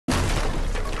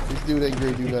This dude ain't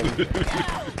gonna do nothing.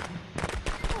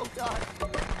 Oh God.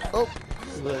 Oh.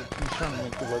 Look, he's trying to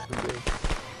make the weapon good.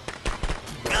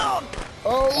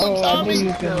 Oh, I Tommy! knew you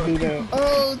was gonna do that.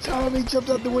 Oh, Tommy jumped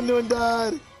out the window and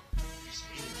died.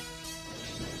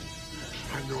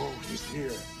 I know he's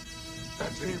here.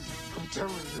 That's him. I'm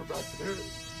telling you about him.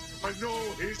 I know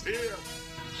he's here.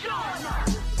 John!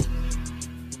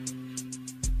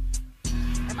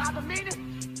 Am I the meanest?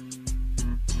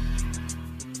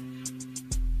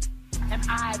 Am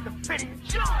I the prettiest?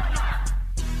 John!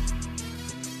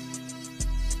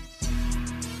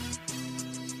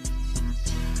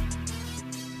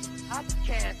 I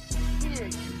can't hear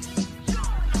you.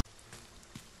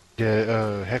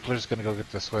 Yeah, Heckler's gonna go get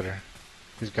the sweater.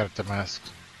 He's got the mask.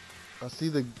 I see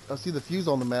the fuse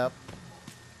on the map.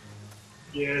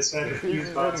 Yeah, it's at the fuse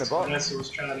box. Vanessa was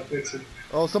trying to fix it.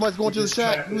 Oh, somebody's going to the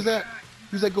shack. Who's that?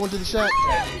 Who's that going to the shack?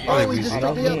 Oh, he just Oh,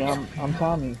 picked that's me me. up. I'm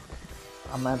Tommy.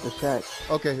 I'm at the shack.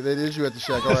 Okay, that is you at the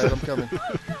shack. All right, I'm coming.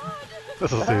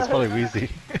 That's what I say, it's probably Wheezy.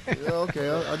 Yeah, okay,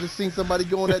 I just seen somebody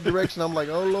go in that direction. I'm like,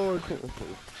 oh Lord.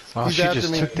 Oh, He's she after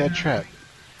just me. took that trap.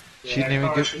 She didn't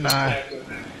even get, nah. Nah.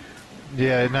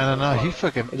 Yeah, no, he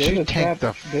fucking, she tanked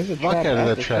the fuck out of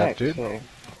that trap, dude. So,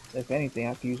 if anything,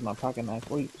 I can use my pocket knife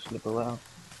or you can slip around.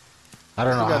 I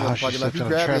don't know Still got how another she pocket knife. slipped in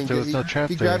the trap, there was no trap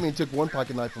He there. grabbed me and took one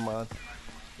pocket knife of mine.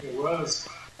 It was.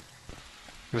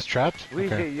 It was trapped?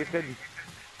 Weezy, Okay. you could,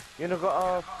 you know,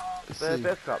 got the see.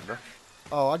 death trap, though.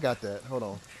 Oh, I got that. Hold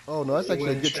on. Oh no, that's He actually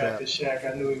a went good and trapped trap. the shack.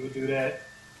 I knew he would do that.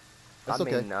 That's I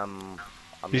okay. mean,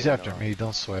 He's after me,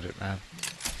 don't sweat it, man.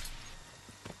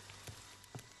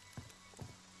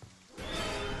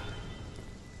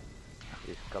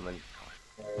 He's coming.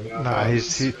 Nah,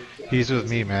 he's with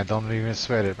me, man. Don't even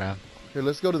sweat it, man. Here,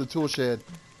 let's go to the tool shed.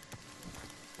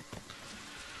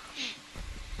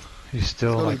 He's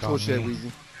still Let's go to like the tool on shed, me.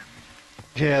 Weezy.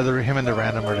 Yeah, him and the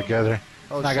random are together.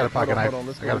 Oh, No, I got a shit. Hold pocket on, knife. hold on.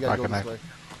 Let's I go. got We a gotta go pocket this knife.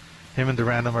 way. Him and the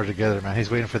random are together, man.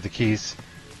 He's waiting for the keys.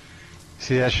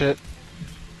 See that shit?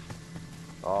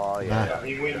 Oh, yeah. Nah. Yeah,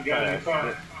 he went and got in the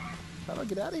car. How do I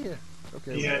get out of here?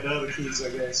 Okay. He had the other keys, I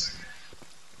guess.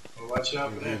 Well, watch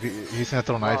out for that. He's gonna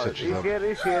throw knives at you, He's though. here,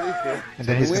 he's here, he's here. And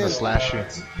then he's gonna Win. slash you.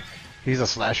 He's a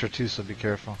slasher too, so be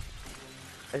careful.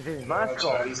 Is his Watch mask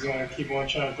out. off? He's gonna keep on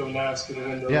trying to throw knives through the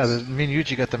windows. Yeah, me and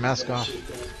Yuji got the mask off.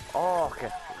 Oh, okay.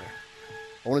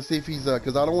 I want to see if he's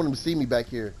because I don't want him to see me back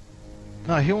here.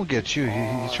 No, he won't get you.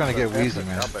 He's trying to get Weezy,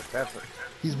 man. Perfect.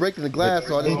 He's breaking the glass,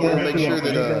 so I just He's want to gonna make see sure him.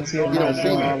 that He's gonna see him he don't see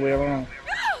all me. the way around.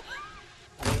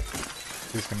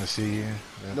 He's gonna see you.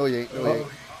 Yeah. No, he ain't. No, he ain't.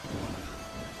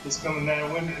 He's coming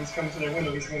that window. He's coming to that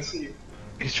window. He's gonna see you.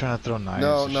 He's trying to throw knives.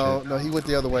 No, and no, shit. no. He went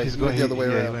the other way. He's He going went the other way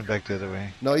yeah, he around. went back the other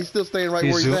way. No, he's still staying right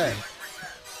where he's at.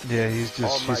 Yeah, he's just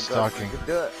Oh my he's god, stalking. you could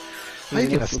do it. How you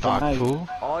gonna With the stalk, knife. fool?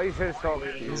 Oh, he's here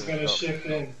stalking. He's gonna shift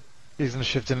in. He's gonna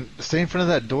shift in. Stay in front of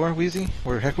that door, Weezy.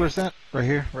 Where Heckler's at? Right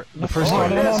here. Right, the first Oh, door.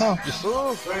 no. Just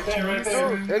Right there, right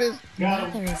there. There it is.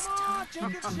 Got him. nice.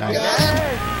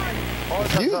 Oh,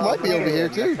 Fuse might be over here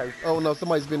too. Oh no,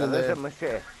 somebody's been in There is there. a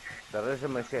machete. There is a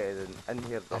machete in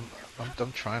here, though.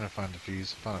 I'm trying to find the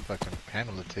fuse. Find if I can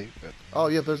handle the tape, but Oh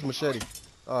yeah, there's a machete.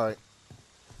 All right,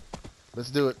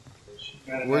 let's do it.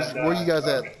 Where you guys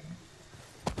at?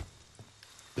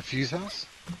 the fuse house.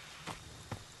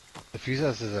 The fuse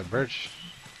house is at Birch.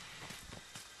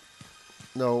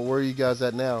 No, where are you guys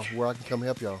at now? Where I can come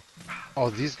help y'all? Oh,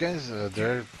 these guys,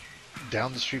 they're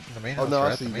down the street from the main Oh house. no, right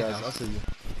I at see the you main guys. I house. see you.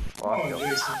 Oh,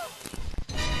 Jason.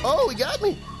 Oh, he got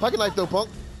me. Pocket knife though, punk.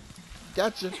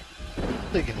 Gotcha. I'm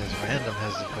thinking this random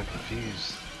has the fucking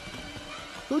fuse.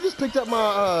 Who just picked up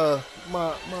my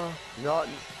No,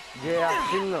 yeah,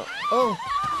 I've seen that. Oh,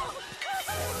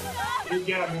 He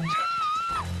got me.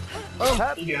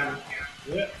 oh. He got me.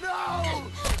 Yep. No!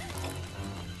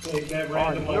 Take that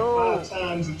random no. like 5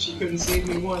 times and she couldn't save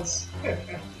me once.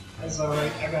 That's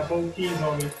alright. I got both keys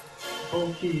on me.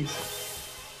 Both keys.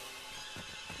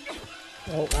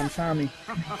 Oh, I'm Tommy.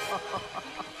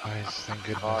 Nice, thank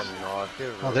goodness. Oh no,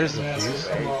 dude. Oh, there's the That's fuse.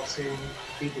 come off so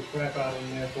beat the crap out of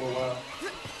him there for a while.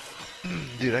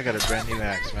 Dude, I got a brand new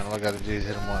axe, man. All I gotta do is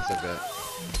hit him once, I bet.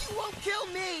 You won't kill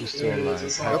me. He's still alive.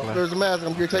 Yep, Heckler. there's a mask.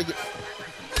 I'm here. Take it.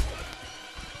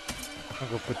 I'll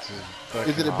go put the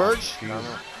Is it a fucking Birch? fuse.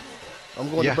 I'm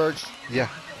going Yeah. to Birch. Yeah,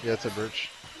 it's a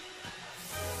Birch.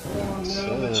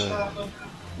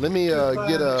 Let me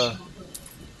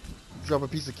drop a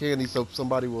piece of candy so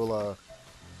somebody will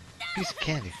Piece of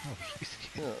candy. Oh, piece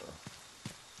of candy.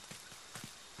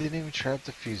 Didn't even trap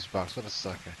the fuse box. What a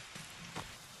sucker.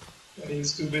 He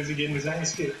was too busy getting his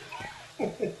ass kicked.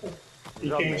 He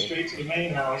came straight to the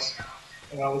main house,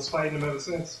 and I was fighting him ever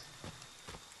since.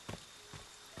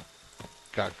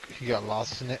 He got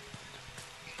lost in it.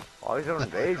 Oh, he's on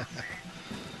rage.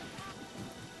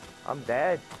 I'm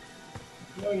dead.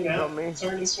 No, you're Not not. me.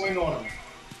 Turn and swing on him.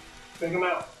 Fake him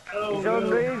out. Oh, He's no. on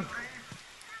rage.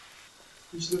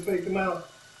 You should have faked him out.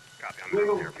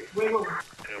 Wiggle, wiggle, wiggle,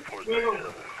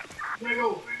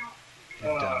 wiggle. You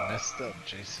done messed up,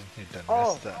 Jason. You done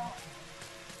Oh. messed up.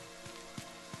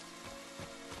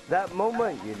 That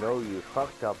moment, you know you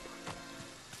fucked up.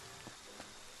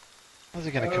 How's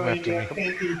he gonna come after me?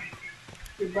 Pinky.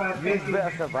 Goodbye, You Pinky.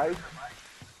 better survive.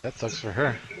 That sucks for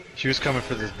her. She was coming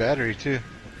for this battery too.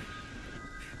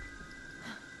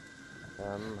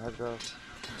 Heads up.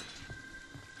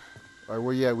 Alright,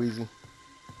 where you at, Weezy?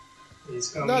 He's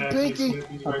coming Not after you, Pinky. Snoop.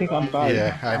 He's I right think I'm behind by.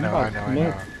 Yeah, I I'm know, by I know, I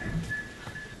Smith. know.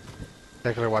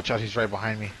 Tackler, watch out, he's right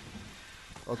behind me.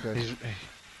 Okay. He's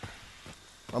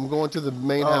I'm going to the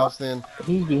main house then.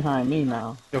 He's behind me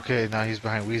now. okay. Now he's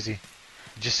behind Wheezy.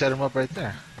 Just set him up right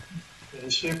there. Yeah,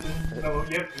 he's shifting. No,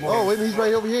 yep. Oh, wait, he's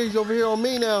right over here. He's over here on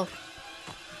me now.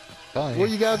 Telling Where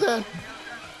you. you guys at?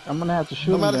 I'm gonna have to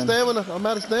shoot I'm him out of then. stamina. I'm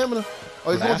out of stamina.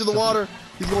 Oh, he's going to the Blast him. water.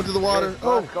 He's going to the water. Come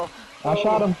on, Oh, go. I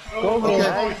shot him. Go over Okay.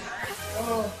 there.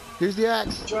 Oh, here's the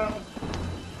axe. drop him.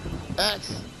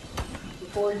 Axe.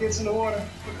 Before he gets in the water.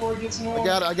 Before he gets in the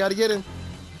water. I gotta get him.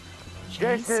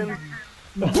 Jason.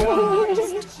 No,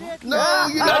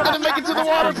 you're not gonna make it to the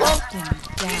water, bro.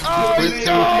 Oh, Good you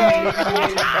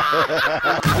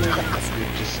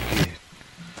Just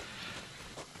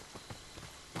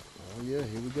Oh yeah,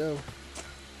 here we go.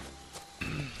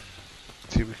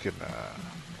 see if we can.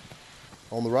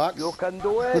 On the rocks. You can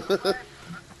do it.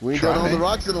 We ain't Try done on me. the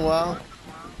rocks in a while.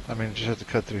 I mean, just have to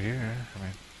cut through here.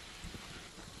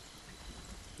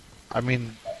 I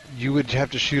mean, you would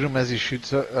have to shoot him as he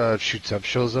shows up.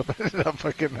 I'm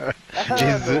fucking.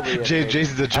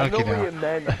 Jason's a junkie I know now. what you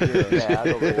meant. Yeah, I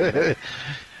know what you meant.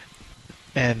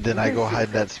 And then I go hide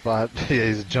in that spot. Yeah,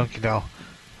 he's a junkie now.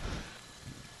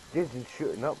 Jason's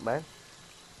shooting up, man.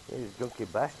 He's a junkie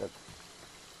bastard.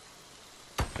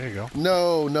 There you go.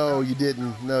 No, you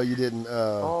didn't. No, you didn't.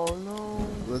 Oh no.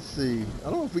 Let's see. I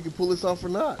don't know if we can pull this off or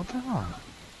not. What the hell?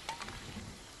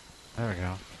 There we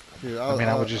go. Here, I mean,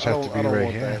 I would just have to be I don't right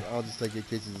want here. that. I'll just take it in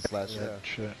case it's a slash shot.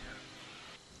 Shit.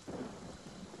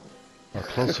 Or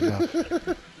close enough.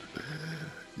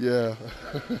 Yeah.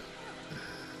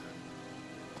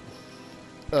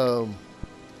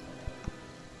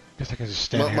 Guess I can just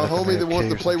stand My here. like I'm homie that AFK wants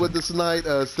to or play with something. us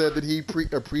tonight said that he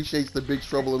appreciates the Big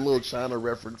Trouble in Little China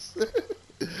reference.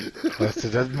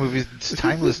 That movie, it's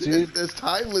timeless, dude. It's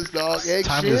timeless, dog. Egg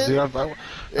Timeless, Shin. dude. I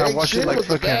Egg watched Shin it like was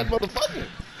a bad fucking. motherfucker.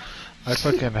 I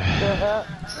fucking.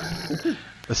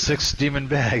 The 6 demon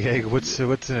bag egg. What's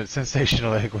in it?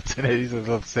 Sensational egg. What's in it? He's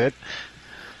upset.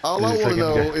 All I He's want to fucking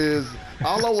know guy. is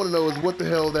what the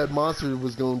hell that monster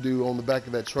was going to do on the back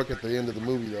of that truck at the end of the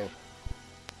movie, though.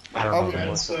 I don't know, Okay,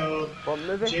 man. so What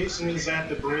movie? Jason is at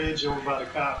the bridge over by the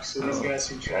cops, so he's got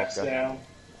some traps Okay. down.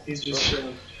 He's just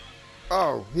chilling.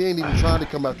 Oh, he ain't even trying to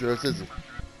come after us, is he?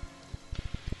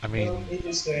 I mean, He's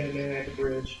just standing there at the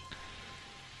bridge.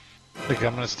 look,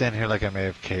 I'm gonna stand here like I'm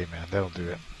AFK, man. That'll do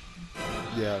it.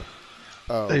 Yeah.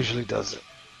 That usually does it.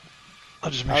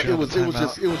 I'll just make sure it was I have a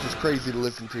timeout. just crazy to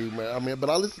listen to, man. I mean, but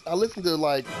I listened to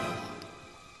like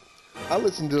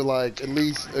at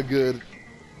least a good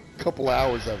couple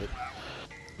hours of it.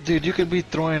 Dude, you could be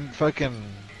throwing fucking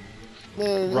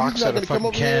Man, he's rocks not at a gonna come fucking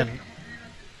over here. can.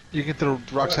 You can throw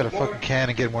rocks at a fucking can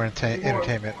and get more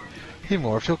entertainment. He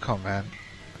morphed. He'll come, man.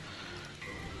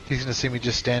 He's gonna see me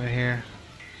just standing here.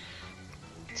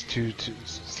 It's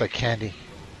it's like candy.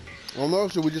 Well, no,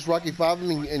 should we just Rocky 5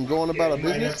 him and go on about our You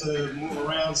might have business? to move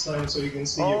around some so you can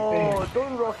see your Oh, pin.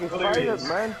 don't Rocky Oh, there Fight he it, is.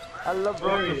 man. I love There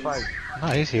he Rocky is. Fight. No,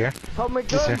 he's here. Put my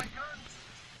He's gun. here.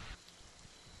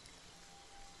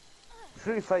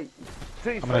 Street fight.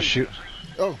 Street I'm gonna fight. shoot.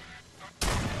 Oh,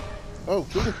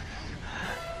 shoot him.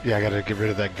 Yeah, I gotta get rid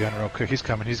of that gun real quick. He's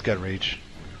coming. He's got rage.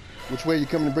 Which way are you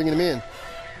coming and bringing him in?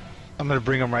 I'm gonna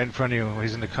bring him right in front of you.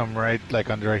 He's gonna come right, like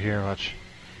under right here. Watch.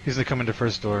 He's gonna come in the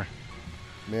first door.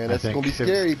 Man, I that's think gonna be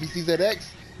scary if he sees that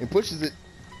X and pushes it.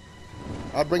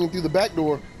 I'll bring him through the back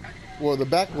door, or the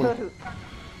back one.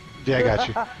 Yeah, I got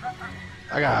you.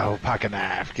 I got a whole pocket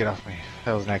knife. Get off me.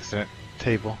 That was an accident.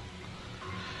 Table.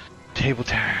 Table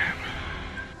time.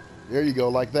 There you go,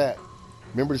 like that.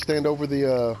 Remember to stand over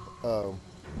the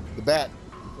bat.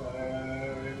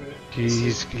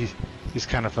 He's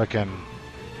kind of fucking.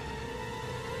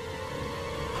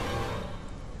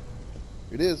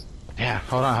 It is. Yeah,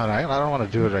 hold on. I don't want to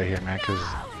do it right here, man, because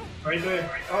Right there.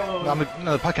 Oh,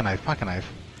 no, pocket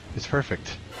knife. It's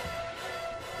perfect.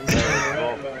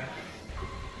 Here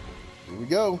we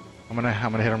go. I'm gonna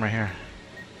hit him right here.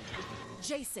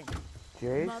 Jason,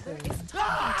 Jason. Mother is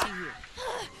talking to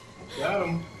you. Got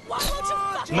him. Why won't you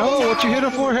fucking No, what you hit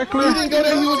him for, He Heckler? didn't go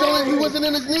there. He wasn't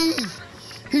in his knees.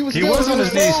 He was. He still, was on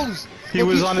his knees. froze. He Look,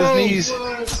 was he's on his froze.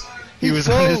 knees. He He was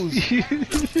on his froze.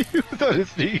 he was on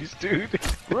his knees, dude.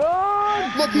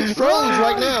 Run! Look, he's froze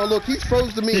right now. Look, he's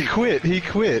froze to me. He quit. He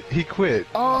quit. He quit.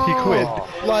 Oh. He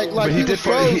quit. Like But he, he was did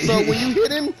froze. So he-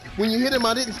 when you hit him,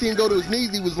 I didn't see him go to his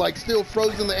knees. He was like still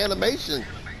frozen the animation.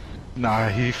 Nah,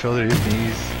 he fell to his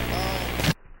knees.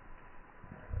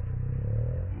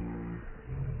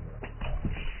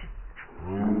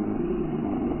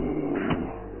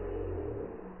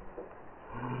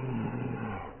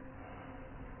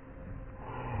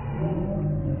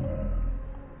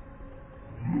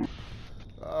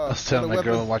 I was telling my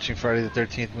girl watching Friday the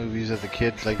 13th movies as a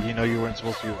kid, like, you know, you weren't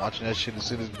supposed to be watching that shit as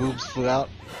soon as boobs flew out.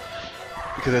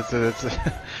 Because that's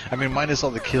I mean, minus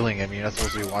all the killing, I mean, you're not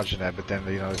supposed to be watching that, but then,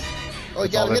 you know, Oh, you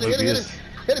that's all got him! that Hit him! movie Hit is. him!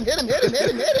 Hit him! Hit him! Hit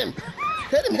him! Hit him!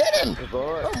 Hit him! Hit him!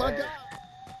 Oh my God!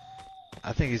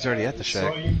 I think he's already at the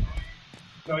shack.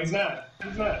 No, he's not.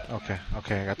 He's not. Okay,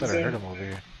 okay, I thought I heard him over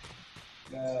here.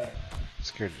 Nah.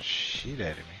 Scared the shit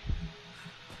out of me.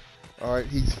 All right,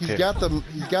 he's Okay. got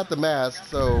the mask,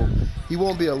 so he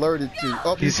won't be alerted to.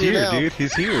 Oh, He's here here, now. dude.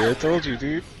 He's here. I told you,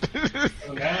 dude.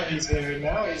 So now he's here.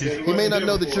 Now he's here. He may not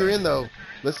know that you're in though.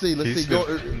 Let's see. Let's He's see. Go.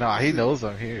 been- nah, he knows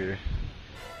I'm here.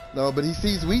 No, but he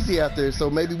sees Weezy out there, so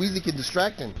maybe Weezy can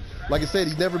distract him. Like I said,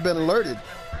 he's never been alerted.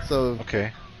 So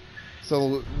Okay.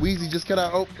 Weezy just cut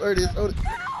out. Oh, there it is. Oh,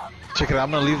 Check it out.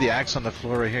 I'm gonna leave the axe on the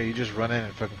floor right here. You just run in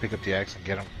and fucking pick up the axe and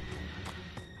get him.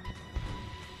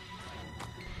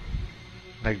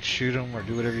 Like shoot him or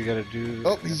do whatever you gotta do.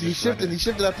 oh, and he just run shifted. in. He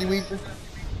shifted after you, Weezy.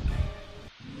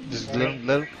 Just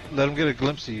let him get a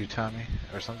glimpse of you, Tommy,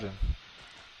 or something.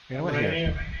 You know what? Right Here.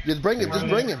 here. Just bring him. Just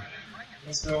bring him.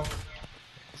 Let's go.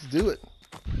 Let's do it.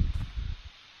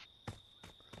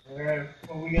 Alright,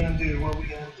 what we gonna do? What we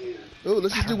gonna do? Oh,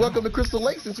 let's just do Welcome to Crystal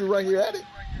Lake since we're right here at it.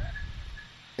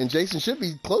 And Jason should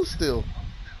be close still.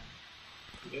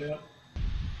 Yeah.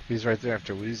 He's right there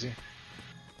after Wheezy.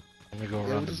 Let me go Yeah, around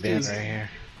we'll the just bend do- right here.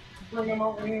 Bring him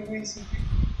over here, Weezy.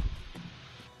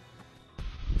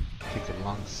 Take the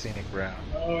long scenic route.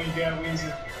 Oh, you got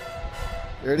Weezy.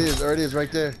 There it is. There it is,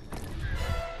 right there.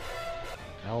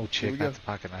 No, we chick, go. not the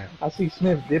pocket knife. I see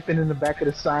Smith dipping in the back of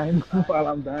the sign while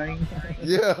I'm dying.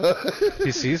 Yeah.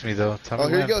 He sees me though. Tell me Oh,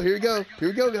 here we when. go. Here we go. Here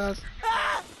we go, guys.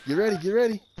 Get ready. Get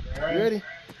ready. Get ready.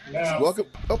 Now. Welcome.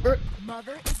 Oh,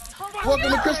 Mother is talking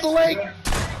welcome to Crystal Lake.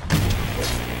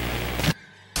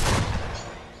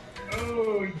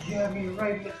 Oh, you got me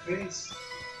right in the face.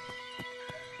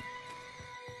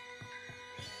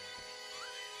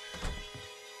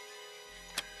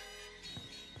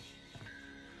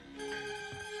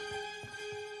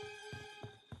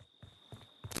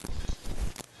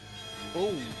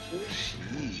 Oh,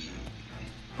 shit.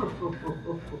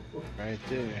 Right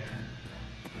there.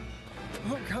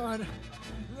 Oh God.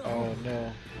 Oh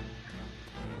no.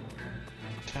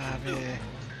 Tommy.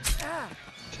 Ah,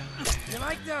 Tommy. you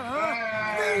like that, huh?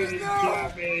 Ah, Please you no.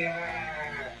 got me.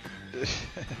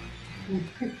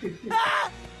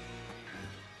 Ah.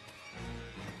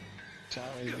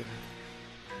 Tommy's gonna...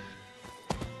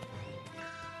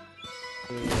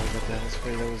 Oh, I got that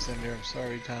spray that was in there. I'm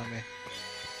sorry, Tommy.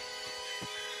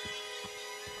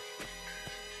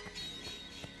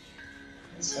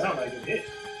 It sound like it hit.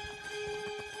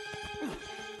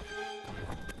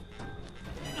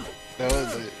 That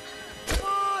was it. Come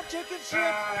on, chicken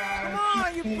shit. Come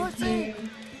on, you pussy.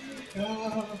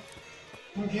 Oh,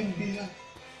 I'm getting beat up.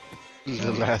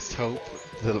 The last hope.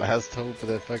 The last hope of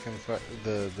that fucking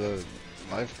the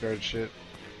lifeguard shit.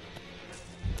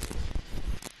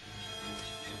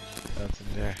 That's in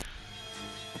there.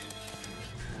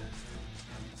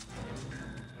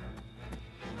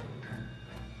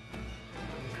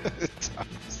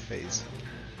 Tommy's face.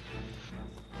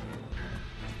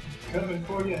 Coming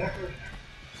for you, Heckler.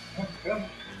 I'm coming.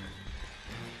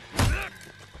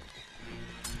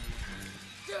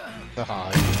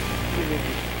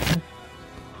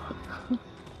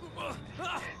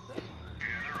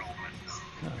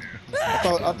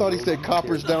 Oh, I thought he said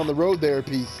coppers down the road there,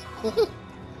 piece.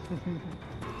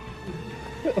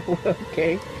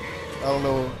 Okay. I don't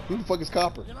know. Who the fuck is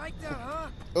Copper? You like that, huh?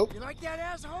 Oh. You like that,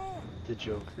 asshole? The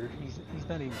Joker. He's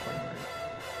not even playing right.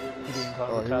 He didn't call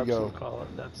Oh, the here we cops. go. He'll call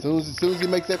it. That's As soon as he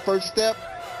makes that first step,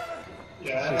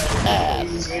 Yeah,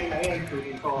 he's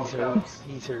hurt.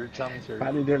 He's hurt. Tommy's hurt.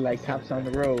 Probably they're like cops on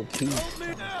the road. Peace.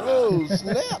 oh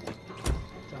snap!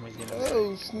 Tommy's gonna.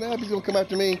 Oh snap! He's gonna come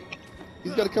after me.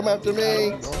 He's gonna come after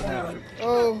me.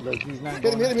 Oh, Look, he's not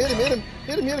hit him! going Hit him! Hit him!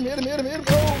 Hit him! Hit him! Hit him! Hit him! Hit him! Hit him!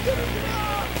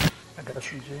 Oh, I got got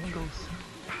some jingles.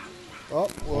 Oh,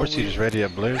 well, Or she just ready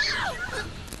at Blair's.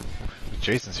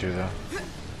 Jason's here though.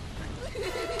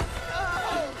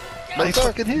 No, I sir.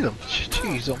 fucking hit him.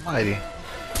 Jeez almighty.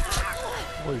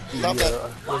 Where's Stop that.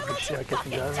 where's the shit I guess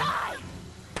I'm driving?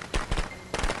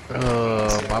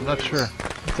 I'm not sure.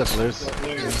 What's up, Blair's?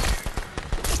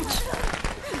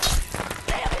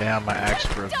 Damn, my axe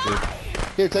broke, dude.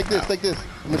 Here, take this, take this.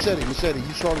 Machete, machete.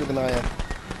 You stronger than I am.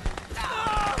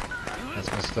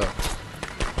 That's messed up.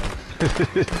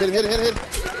 Hit him, hit him, hit him.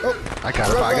 Oh. I got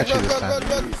him. I got you this time.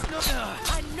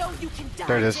 I know you can die,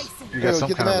 There it is. Jason. You got some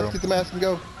Get the kind of mask, room. get the mask and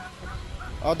go.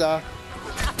 I'll die.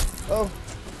 Oh.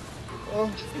 Oh.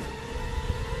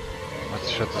 Let's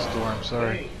shut this door. I'm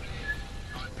sorry.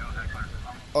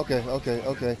 Okay, okay,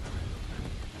 okay.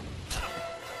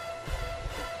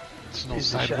 There's no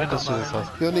side windows to this house.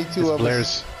 He'll need two It's of Blair's.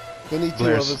 us. He'll need two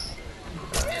Blair's. of us.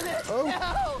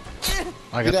 Oh.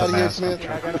 I Get got out the of here, mask. Smith.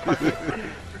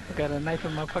 I got a knife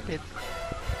in my pocket.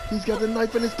 He's got the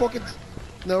knife in his pocket.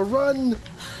 Now run!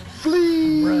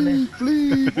 Flee! Running.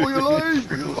 Flee for your life!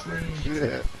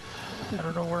 Yeah. I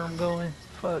don't know where I'm going.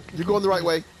 Fuck. You're going the right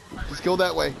way. Just go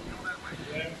that way.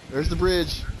 There's the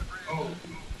bridge. Oh,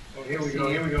 here we go,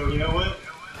 here we go. You know what?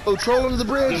 Oh, troll under the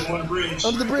bridge! There's one bridge.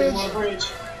 Under the bridge! There's one bridge.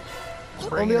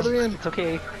 On the other end. It's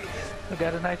okay. I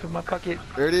got a knife in my pocket.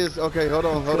 There it is. Okay, hold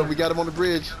on, hold on. We got him on the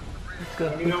bridge. Let's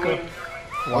go. You know Let's go.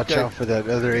 what? Watch Okay. out for that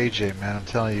other AJ, man. I'm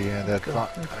telling you, yeah, that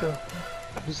fox. Let's go.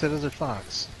 Who's that other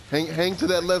fox? Hang to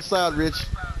that left side, Rich.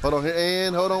 Hold on here,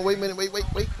 and hold on. Wait a minute. Wait.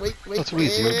 That's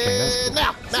Weezy. Okay, that's And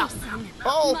cool. now.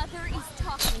 Oh, Mother is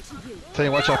talking to you. Tell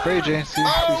you, watch out for AJ. See?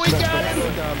 oh, we got it.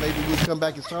 Oh, God, maybe we'll come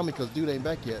back as Tommy because dude ain't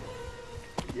back yet.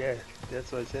 Yeah,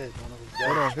 that's what I said. One of us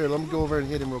Hold on here. Let me go over and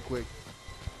hit him real quick.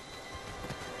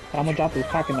 I'm gonna drop this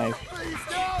pocket knife.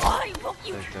 Why won't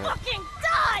you Like that. fucking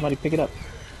die? Somebody pick it up.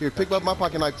 Here, pick up my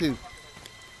pocket knife too.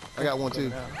 I got one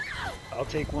too. I'll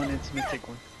take one and Smith take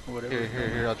one. Or whatever.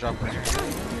 Here. I'll drop one here.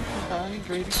 I ain't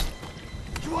greedy.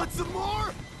 You want some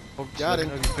more? Oh, Got let him.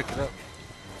 me know if you pick it up.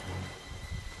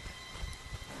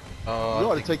 Oh, You I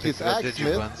ought to think take you his picked it up, axe, did you,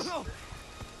 Smith. Buns?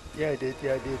 Yeah, I did.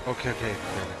 Yeah, I did. Okay.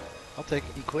 I'll take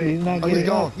it. He quit. He's not Oh, he's getting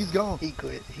gone. up. He's gone. He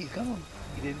quit. He's gone.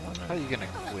 He didn't want How to. you gonna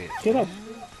quit? Get up.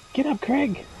 Get up,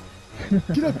 Craig.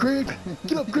 Get up, Greg.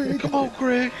 Get up, Greg. Come on,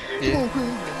 Greg. Come on,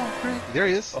 Greg. There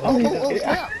he is. Oh,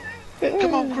 snap.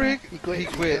 Come on, Greg. He quit. He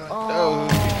quit. Oh.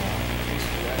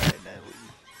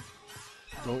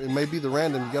 No, it may be the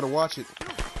random. You gotta watch it.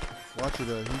 Watch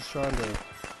it. He's trying to.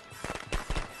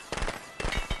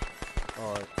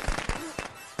 All right.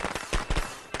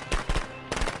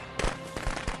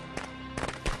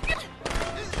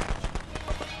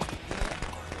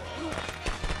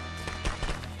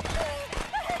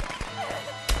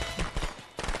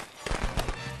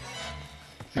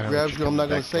 If he grabs you, I'm not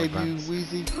gonna save you,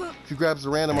 Wheezy. If he grabs the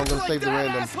random, I'm gonna save the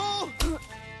random.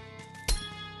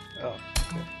 Oh,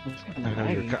 I know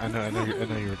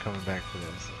you were coming back for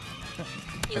this.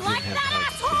 You I like didn't that,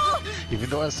 have time. asshole? Even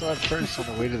though I saw it first on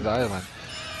the way to the island.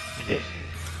 you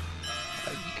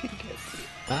could get it.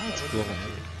 Nah, it's cool, man.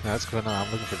 Nah, it's cool. No, I'm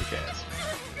looking for the gas.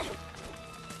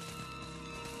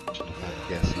 Should've found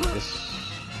gas in this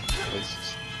place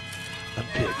is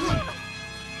unpicked.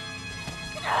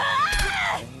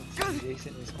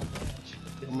 Jason is on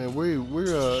I mean,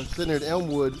 we're sitting here at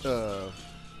Elmwood,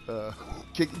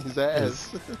 kicking his ass.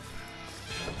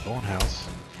 Bone house.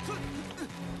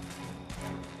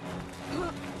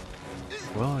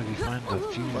 Well, if you find the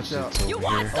fuse, Watch out. it's You over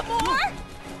want here. some more?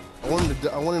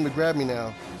 I want him to grab me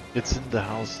now. It's in the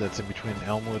house that's in between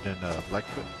Elmwood and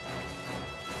Blackfoot.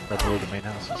 Right below the main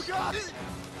houses.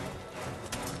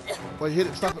 Wait, hit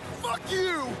it. Stop it. Fuck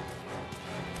you!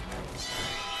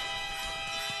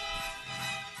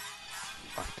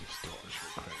 Fuck these doors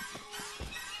real quick.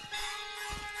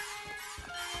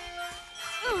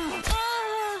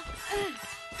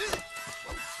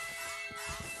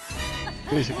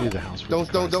 Basically the house. where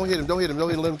the Don't cars- hit him. Don't hit him.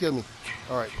 Let him kill me.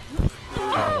 All right.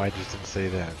 Oh, I just didn't say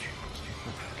that.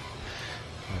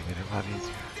 I made it a lot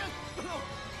easier.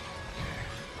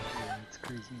 It's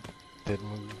crazy. Dead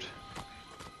moved.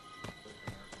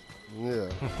 Yeah.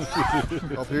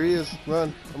 Oh, here he is.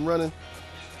 Run. I'm running.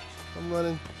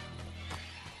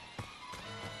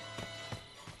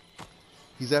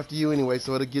 He's after you anyway,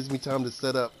 so it gives me time to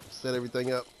set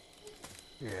everything up.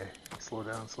 Yeah, slow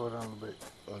down a little bit.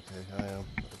 Okay, I am.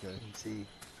 Okay. And see.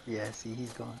 Yeah, see,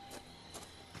 he's gone.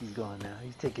 He's gone now.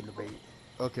 He's taking the bait.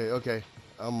 Okay.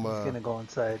 I'm He's gonna go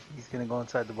inside. He's gonna go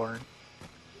inside the barn.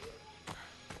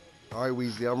 all right,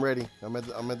 Weasley. I'm ready. I'm at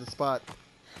the spot.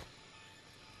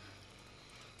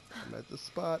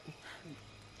 You're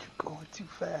going too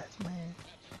fast, man.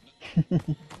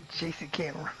 Jason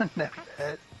can't run that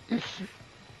fast.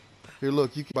 Here,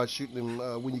 look, you can by shooting him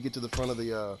when you get to the front of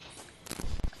the.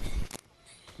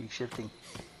 Keep shifting.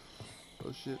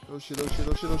 Oh shit! Oh shit! Oh shit!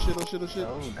 Oh shit! Oh shit! Oh shit! Oh shit!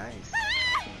 Oh, nice.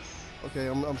 Okay,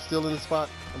 I'm still in the spot.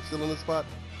 I'm still in the spot.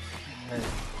 Alright.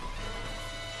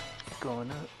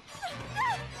 Going up.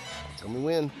 Tell me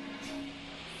when.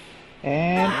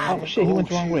 And oh shit, he went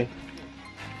the wrong way.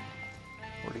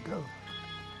 Where'd he go?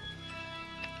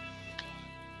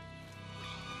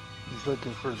 He's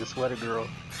looking for the sweater girl.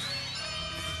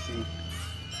 Let's see.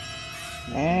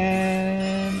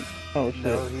 And oh shit.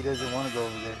 No, he doesn't want to go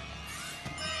over there.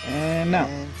 And now.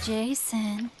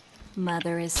 Jason,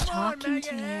 Mother is talking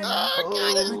to you.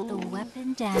 Put the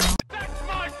weapon down. That's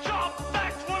my job!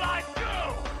 That's what I do!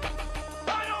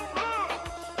 I don't lose!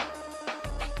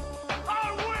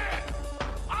 I win!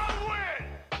 I win!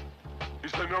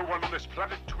 Is there no one on this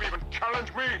planet to even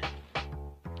challenge me?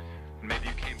 Maybe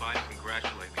you came by to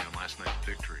congratulate me on last night's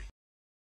victory.